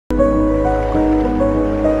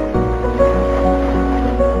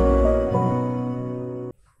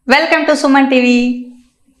to SumanTV.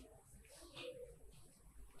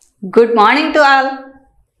 Good morning to all.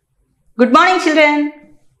 Good morning children.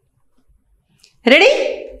 Ready?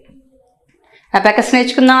 Abacus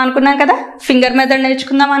నేర్చుకుందాం అనుకున్నాం కదా, finger method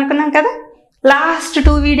నేర్చుకుందాం అనుకున్నాం కదా. లాస్ట్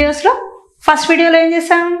 2 వీడియోస్లో ఫస్ట్ వీడియోలో ఏం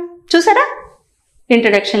చేసాం చూసారా?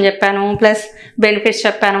 ఇంట్రడక్షన్ చెప్పాను, ప్లస్ బెనిఫిట్స్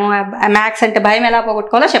చెప్పాను, మ్యాథ్స్ అంటే భయం ఎలా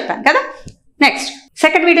పోగొట్టుకోవాలో చెప్పాను కదా. నెక్స్ట్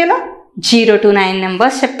సెకండ్ వీడియోలో 0 to 9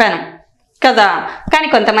 నెంబర్స్ చెప్పాను కదా. కానీ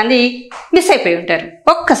కొంతమంది మిస్ అయిపోయి ఉంటారు.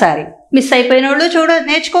 ఒక్కసారి మిస్ అయిపోయిన వాళ్ళు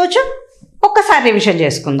నేర్చుకోవచ్చు. ఒక్కసారి రివిజన్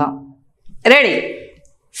చేసుకుందాం. Ready,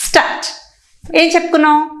 start. ఏం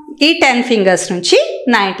చెప్పుకున్నాం? ఈ 10 ఫింగర్స్ నుంచి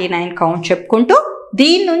 99 కౌంట్ చెప్పుకుంటూ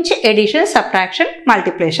దీని నుంచి ఎడిషన్, సబ్ట్రాక్షన్,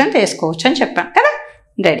 మల్టిప్లికేషన్ చేసుకోవచ్చు అని చెప్పాను కదా.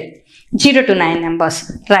 రెడీ, 0 to 9 నెంబర్స్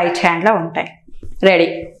రైట్ హ్యాండ్లో ఉంటాయి. Ready,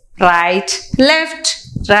 right, left,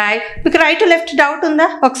 right. మీకు రైట్ లెఫ్ట్ డౌట్ ఉందా?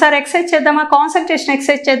 ఒకసారి ఎక్సర్సైజ్ చేద్దామా? కాన్సన్ట్రేషన్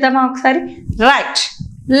ఎక్సర్సైజ్ చేద్దామా ఒకసారి? Right,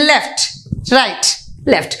 left, right,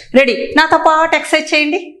 left. Ready, నాతో పాటు ఎక్సర్సైజ్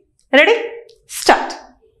చేయండి. Ready, start.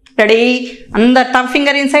 రెడీ, అందరు థంబ్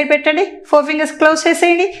ఫింగర్ ఇన్సైడ్ పెట్టండి, 4 ఫింగర్స్ క్లోజ్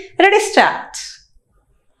చేసేయండి. Ready, start.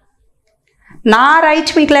 నా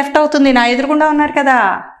రైట్ మీకు లెఫ్ట్ అవుతుంది, నా ఎదురుగుండా ఉన్నారు కదా.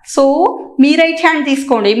 సో మీ రైట్ హ్యాండ్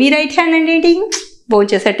తీసుకోండి. మీ రైట్ హ్యాండ్ అంటే ఏంటి?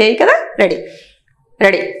 భోంచేసేటే కదా. Ready,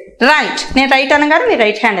 ready, right. నేను రైట్ అనగానే మీరు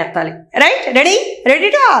రైట్ హ్యాండ్ ఎత్తాలి. Right, ready, ready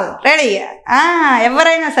to all. Ready,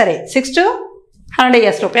 ఎవరైనా సరే 6 to 100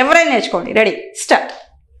 years లోపు ఎవరైనా నేర్చుకోండి. Ready, start.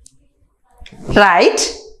 Right,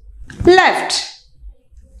 left,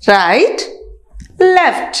 right,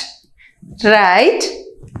 left, right,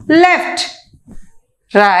 left,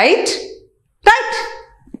 right, right.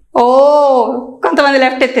 ఓ, కొంతమంది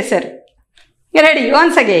left ఎత్తేసారు. Ready,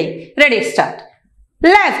 once again. Ready, start.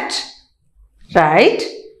 Left, right,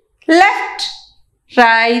 left,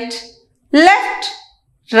 right, left,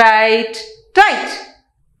 right, right,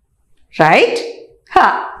 right.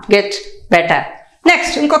 Get better.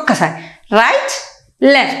 Next, ఇంకొకసారి. Right,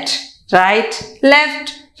 left, right, left,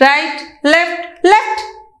 right, left, left.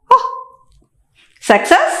 Oh,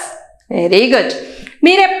 success. Very good.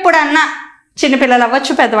 మీరు ఎప్పుడన్నా చిన్నపిల్లలు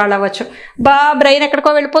అవ్వచ్చు, పెద్దవాళ్ళు అవ్వచ్చు, brain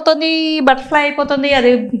ఎక్కడికో వెళ్ళిపోతుంది, బటర్ఫ్లై అయిపోతుంది, అది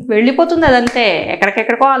వెళ్ళిపోతుంది, అదంతే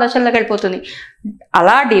ఎక్కడికెక్కడికో ఆలోచనలోకి వెళ్ళిపోతుంది.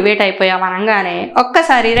 అలా డివేట్ అయిపోయాం అనగానే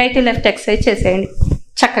ఒక్కసారి రైట్ లెఫ్ట్ ఎక్సర్సైజ్ చేసేయండి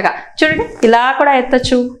చక్కగా. చూడండి, ఇలా కూడా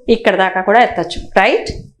ఎత్తచ్చు, ఇక్కడ దాకా కూడా ఎత్తచ్చు.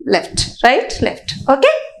 Right, left, right, left.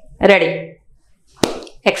 Okay, ready.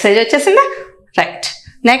 Exercise వచ్చేసిందా? రైట్.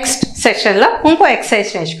 నెక్స్ట్ సెక్షన్లో ఇంకో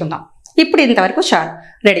ఎక్సర్సైజ్ నేర్చుకుందాం. ఇప్పుడు ఇంతవరకు చాలు.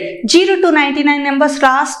 రెడీ, 0 to 99 నెంబర్స్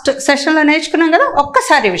లాస్ట్ సెషన్లో నేర్చుకున్నాం కదా.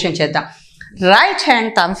 ఒక్కసారి రివిజన్ చేద్దాం. Right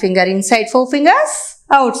hand thumb finger inside, 4 fingers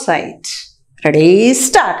out side. Ready,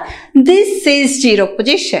 start. This is 0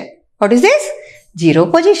 position. What is this? 0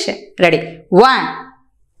 position. Ready, 1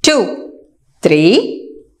 2 3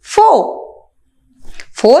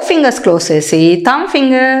 4 fingers close చేసి థంబ్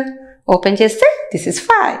ఫింగర్ ఓపెన్ చేస్తే this is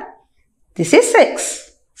 5, this is 6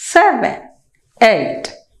 7 8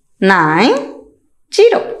 9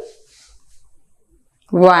 0.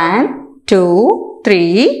 1 2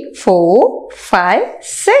 3 4 5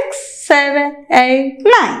 6 7 8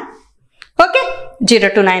 9. Okay,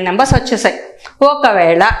 0 to 9 numbers వచ్చేసాయి.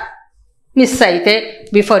 ఒకవేళ miss అయితే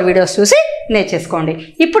before videos చూసి నేర్చేసుకోండి.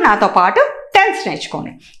 ఇప్పుడు నాతో పాటు tense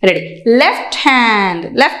నేర్చుకోండి. Ready, left hand.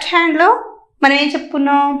 లెఫ్ట్ హ్యాండ్లో మనం ఏం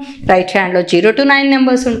చెప్పుకున్నాం? రైట్ హ్యాండ్లో 0 to 9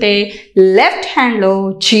 నెంబర్స్ ఉంటాయి, లెఫ్ట్ హ్యాండ్లో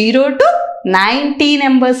 0 to 90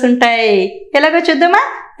 నెంబర్స్ ఉంటాయి. ఎలాగో చూద్దామా?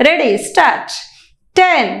 Ready, start.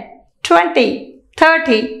 10 20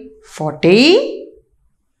 30 40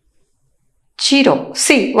 0.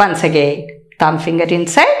 See once again. Thumb finger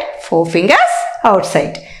inside, 4 fingers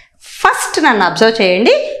outside. First నన్ను అబ్జర్వ్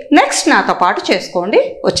చేయండి, నెక్స్ట్ నాతో పాటు చేసుకోండి,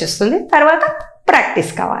 వచ్చేస్తుంది. తర్వాత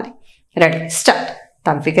ప్రాక్టీస్ కావాలి. Ready, start.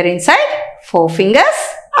 Thumb finger inside, 4 fingers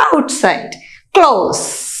outside. Close.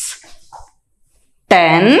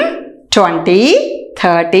 10 20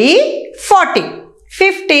 30 40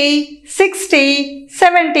 50 60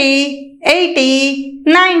 70 80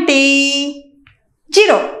 90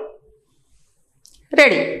 0.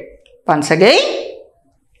 Ready. Once again.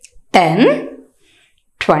 10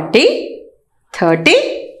 20 30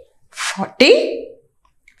 40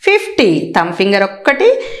 50. Thumb finger ఒక్కటి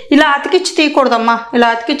ఇలా అతికిచ్చి తీయకూడదమ్మా, ఇలా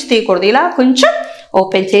అతికిచ్చి తీయకూడదు, ఇలా కొంచెం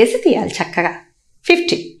ఓపెన్ చేసి తీయాలి చక్కగా.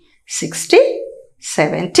 50 60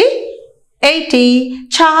 70 80.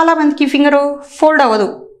 చాలామందికి ఫింగరు ఫోల్డ్ అవ్వదు.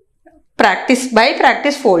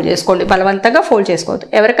 ప్రాక్టీస్ ఫోల్డ్ చేసుకోండి, బలవంతంగా ఫోల్డ్ చేసుకోవద్దు.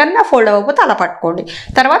 ఎవరికన్నా ఫోల్డ్ అవ్వకపోతే అలా పట్టుకోండి,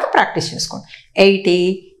 తర్వాత ప్రాక్టీస్ చేసుకోండి. 80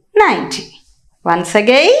 90. Once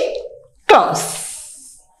again, close.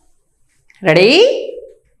 Ready,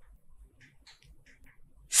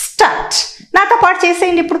 start. నాతో పాటు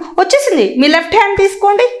చేసేయండి. ఇప్పుడు వచ్చేసింది. మీ లెఫ్ట్ హ్యాండ్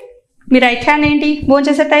తీసుకోండి, మీ రైట్ హ్యాండ్ ఏంటి భోజనం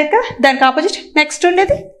చేసే టైర్ కదా, దానికి ఆపోజిట్ నెక్స్ట్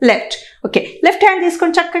ఉండేది లెఫ్ట్. ఓకే, లెఫ్ట్ హ్యాండ్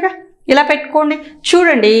తీసుకొని చక్కగా ఇలా పెట్టుకోండి.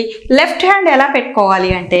 చూడండి లెఫ్ట్ హ్యాండ్ ఎలా పెట్టుకోవాలి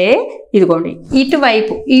అంటే ఇదిగోండి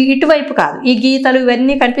ఇటువైపు, ఇటువైపు కాదు, ఈ గీతలు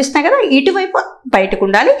ఇవన్నీ కనిపిస్తున్నాయి కదా, ఇటువైపు బయటకు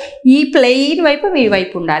ఉండాలి, ఈ ప్లెయిన్ వైపు మీ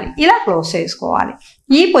వైపు ఉండాలి. ఇలా క్లోజ్ చేసుకోవాలి,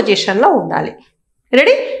 ఈ పొజిషన్లో ఉండాలి.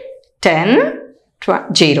 Ready? 10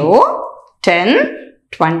 0 10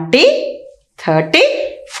 20 30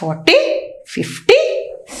 40 50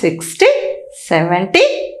 60 70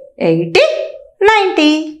 80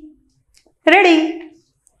 90. Ready?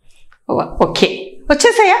 Okay,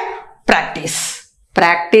 వచ్చేసాయా?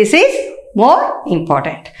 Practice is more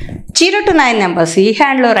important. 0 to 9 numbers ఈ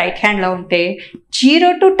హ్యాండ్లో రైట్ హ్యాండ్లో ఉంటే 0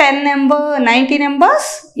 to 90 నెంబర్స్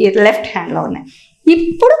ఈ లెఫ్ట్ హ్యాండ్లో ఉన్నాయి.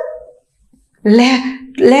 ఇప్పుడు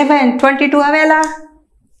 11 22 అవి ఎలా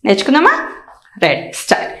నేర్చుకుందామా? Ready,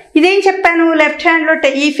 start. ఇదేం చెప్పాను లెఫ్ట్ హ్యాండ్లో,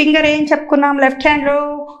 ఈ ఫింగర్ ఏం చెప్పుకున్నాం లెఫ్ట్ హ్యాండ్లో?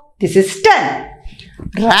 This is 10.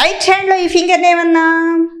 రైట్ హ్యాండ్లో ఈ ఫింగర్ ఏమన్నా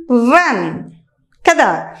 1 కదా.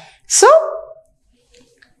 So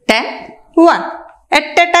 10 1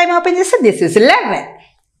 at a time open చేస్తే this is 11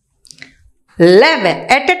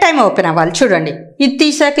 at a time open అవ్వాలి. చూడండి ఇది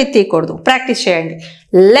తీసాక ఇది తీయకూడదు, ప్రాక్టీస్ చేయండి.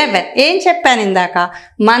 11 ఏం చెప్పాను ఇందాక,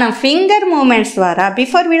 మనం ఫింగర్ మూమెంట్స్ ద్వారా,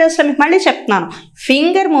 బిఫోర్ వీడియోస్లో మీకు మళ్ళీ చెప్తున్నాను,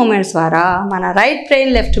 ఫింగర్ మూమెంట్స్ ద్వారా మన రైట్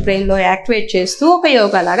బ్రెయిన్ లెఫ్ట్ బ్రెయిన్లో యాక్టివేట్ చేస్తూ ఒక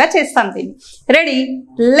యోగా లాగా చేస్తాం దీన్ని. రెడీ?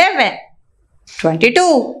 11 22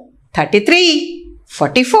 33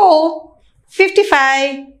 44 55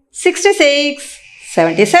 66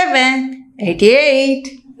 77 88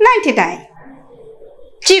 99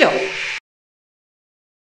 0.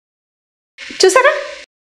 చూసారా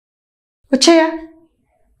వచ్చాయా?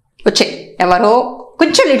 వచ్చాయి. ఎవరో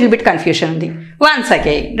కొంచెం లిటిల్ బిట్ కన్ఫ్యూషన్ ఉంది. Once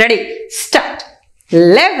again ready, start.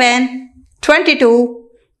 11 22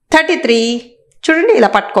 33 చూడండి ఇలా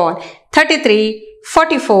పట్టుకోవాలి. 33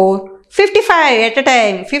 44 55 at a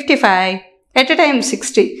time 55 at a time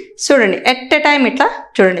 60 చూడండి ఎట్ ఎ టైం ఇట్లా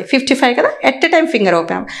చూడండి 55 కదా, at a time finger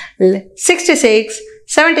open 66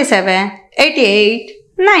 77 88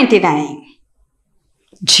 99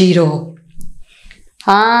 0.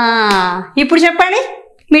 ఇప్పుడు చెప్పండి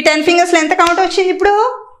మీ 10 ఫింగర్స్లో ఎంత కౌంట్ వచ్చింది? ఇప్పుడు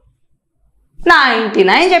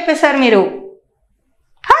 99 చెప్పేశారు మీరు.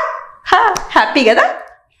 హ్యాపీ కదా,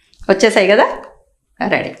 వచ్చేసాయి కదా.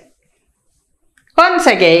 Ready, once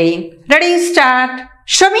again ready, start.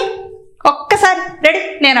 Show me ఒక్కసారి. రెడీ?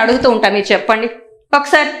 నేను అడుగుతూ ఉంటాను, మీరు చెప్పండి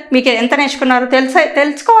ఒకసారి. మీకు ఎంత నేర్చుకున్నారో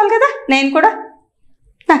తెలుసుకోవాలి కదా. నేను కూడా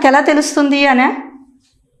నాకు ఎలా తెలుస్తుంది అనే,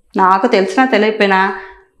 నాకు తెలిసినా తెలియకపోయినా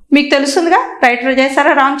మీకు తెలుస్తుందిగా. రైట్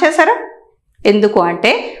చేశారా రాంగ్ చేశారా? ఎందుకు అంటే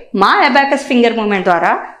మా అబాకస్ ఫింగర్ మూమెంట్ ద్వారా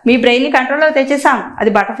మీ బ్రెయిన్ని కంట్రోల్లో తెచ్చేసాం. అది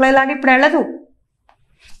బటర్ఫ్లై లాగా ఇప్పుడు వెళ్ళదు.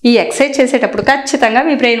 ఈ ఎక్సర్సైజ్ చేసేటప్పుడు ఖచ్చితంగా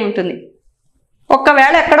మీ బ్రెయిన్ ఉంటుంది.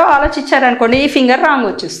 ఒక్కవేళ ఎక్కడో ఆలోచించారనుకోండి ఈ ఫింగర్ రాంగ్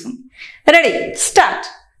వచ్చేస్తుంది. Ready, start.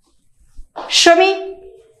 Show me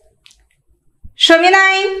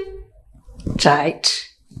 9 right.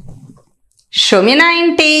 Show me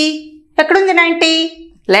 90. ఎక్కడుంది 90?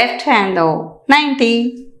 లెఫ్ట్ హ్యాండ్లో 90.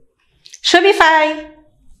 Show me 5.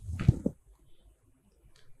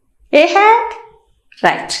 ఏ hand?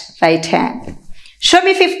 Right hand. Show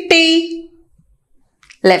me 50.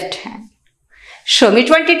 Left hand. Show me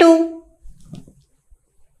 22.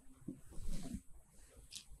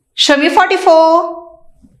 Show me 44.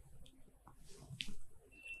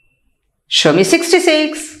 Show me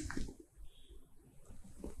 66.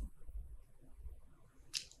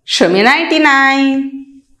 Show me 99.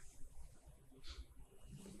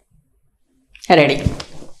 Ready.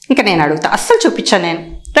 ఇంకా నేను అడుగుతా, అస్సలు చూపించాను నేను.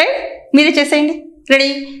 రైట్, మీరే చేసేయండి. Ready,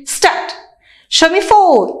 start. Show me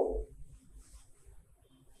 4.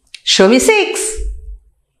 Show me 6.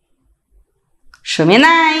 Show me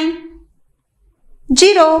 9.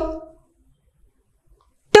 0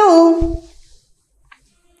 2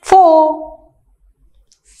 4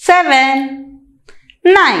 7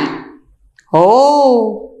 9. ఓ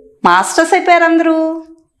మాస్టర్స్ అయిపోయారు అందరూ.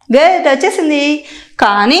 గుడ్, వచ్చేసింది.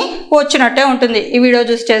 కానీ వచ్చినట్టే ఉంటుంది ఈ వీడియో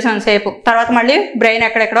చూసి చేసాను సేపు. తర్వాత మళ్ళీ బ్రెయిన్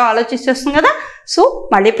ఎక్కడెక్కడో ఆలోచిస్తేస్తుంది కదా. సో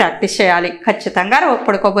మళ్ళీ ప్రాక్టీస్ చేయాలి ఖచ్చితంగా.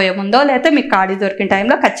 పడుకోబోయే ముందో లేకపోతే మీకు ఖాళీ దొరికిన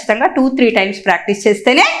టైంలో ఖచ్చితంగా 2-3 టైమ్స్ ప్రాక్టీస్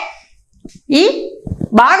చేస్తేనే ఈ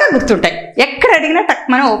బాగా గుర్తుంటాయి. ఎక్కడ అడిగినా టక్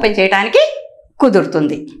మనం ఓపెన్ చేయడానికి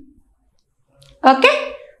కుదురుతుంది. Okay,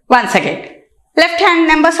 once again left hand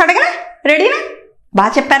numbers అడగనా? రెడీనా?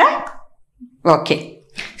 బాగా చెప్పారా? ఓకే,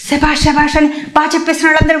 శభాష్ శభాష్ అని బాగా చెప్పేసిన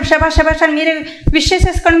వాళ్ళందరూ శభాష్ అని మీరే విష్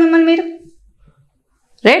చేసేసుకోండి మిమ్మల్ని మీరు.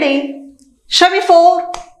 Ready, show me 4.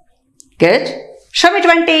 Good. Show me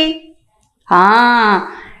 20.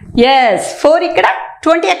 Yes, 4 ఇక్కడ,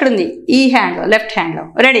 20 ఎక్కడుంది? ఈ హ్యాండ్లో, లెఫ్ట్ హ్యాండ్లో.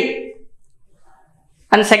 Ready,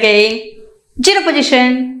 once again 0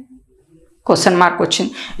 position. Question mark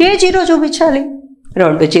వచ్చింది. ఏ జీరో చూపించాలి?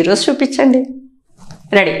 2 జీరోస్ చూపించండి.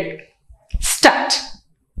 Ready, start.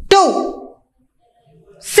 2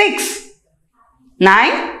 6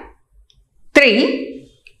 9 3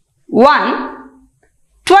 1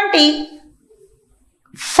 20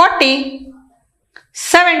 40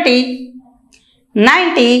 70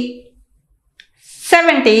 90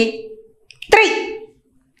 73.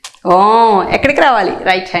 ఎక్కడికి రావాలి?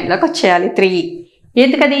 రైట్ హ్యాండ్లోకి వచ్చేయాలి. 3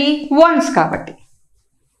 ఎందుకది? వన్స్ కాబట్టి.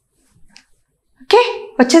 Okay,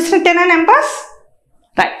 వచ్చేసినట్టేనా numbers?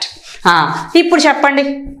 రైట్. ఇప్పుడు చెప్పండి,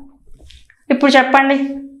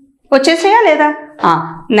 వచ్చేసాయా లేదా?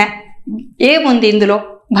 ఏముంది ఇందులో?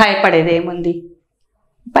 భయపడేది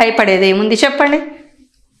ఏముంది చెప్పండి.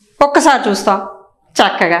 ఒక్కసారి చూస్తాం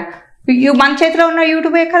చక్కగా. మన చేతిలో ఉన్న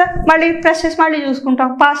యూట్యూబే కదా, మళ్ళీ ప్రెస్ చేసి మళ్ళీ చూసుకుంటాం,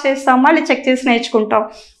 పాస్ చేస్తాం, మళ్ళీ చెక్ చేసి నేర్చుకుంటాం.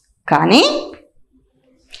 కానీ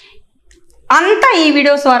అంతా ఈ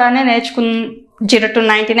వీడియోస్ ద్వారానే 0 to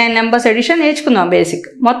 99 నెంబర్స్ ఎడిషన్ నేర్చుకుందాం. బేసిక్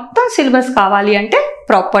మొత్తం సిలబస్ కావాలి అంటే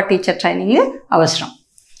ప్రాపర్ టీచర్ ట్రైనింగ్ అవసరం.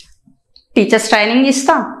 టీచర్స్ ట్రైనింగ్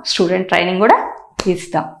ఇస్తాం, స్టూడెంట్ ట్రైనింగ్ కూడా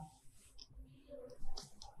ఇస్తాం.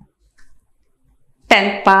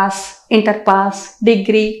 10th pass, inter pass,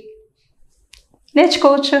 degree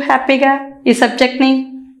నేర్చుకోవచ్చు హ్యాపీగా. ఈ సబ్జెక్ట్ని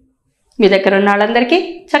మీ దగ్గర ఉన్న వాళ్ళందరికీ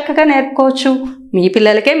చక్కగా నేర్పుకోవచ్చు, మీ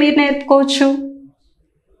పిల్లలకే మీరు నేర్పుకోవచ్చు.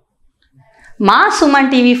 మా సుమన్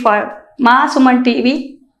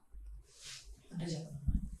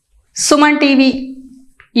టీవీ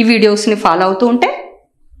ఈ వీడియోస్ని ఫాలో అవుతూ ఉంటే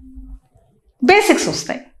బేసిక్స్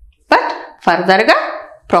వస్తాయి. బట్ ఫర్దర్గా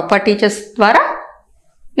ప్రాపర్ టీచర్స్ ద్వారా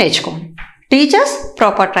నేర్చుకోండి. టీచర్స్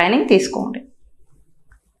ప్రాపర్ ట్రైనింగ్ తీసుకోండి.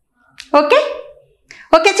 ఓకే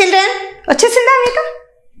చిల్డ్రన్, వచ్చేసిందా మీకు?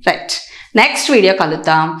 రైట్, నెక్స్ట్ వీడియో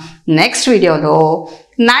కలుద్దాం. నెక్స్ట్ వీడియోలో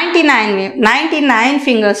 99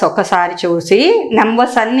 ఫింగర్స్ ఒకసారి చూసి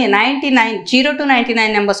నెంబర్స్ అన్నీ 99 0 to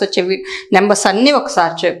 99 నెంబర్స్ వచ్చే నెంబర్స్ అన్నీ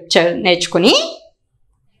ఒకసారి నేర్చుకుని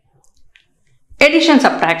addition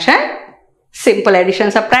subtraction, simple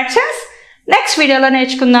edition subtractions next వీడియోలో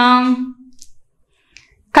నేర్చుకుందాం.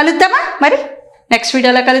 కలుద్దామా మరి? నెక్స్ట్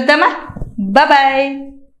వీడియోలో కలుద్దామా? బాయ్.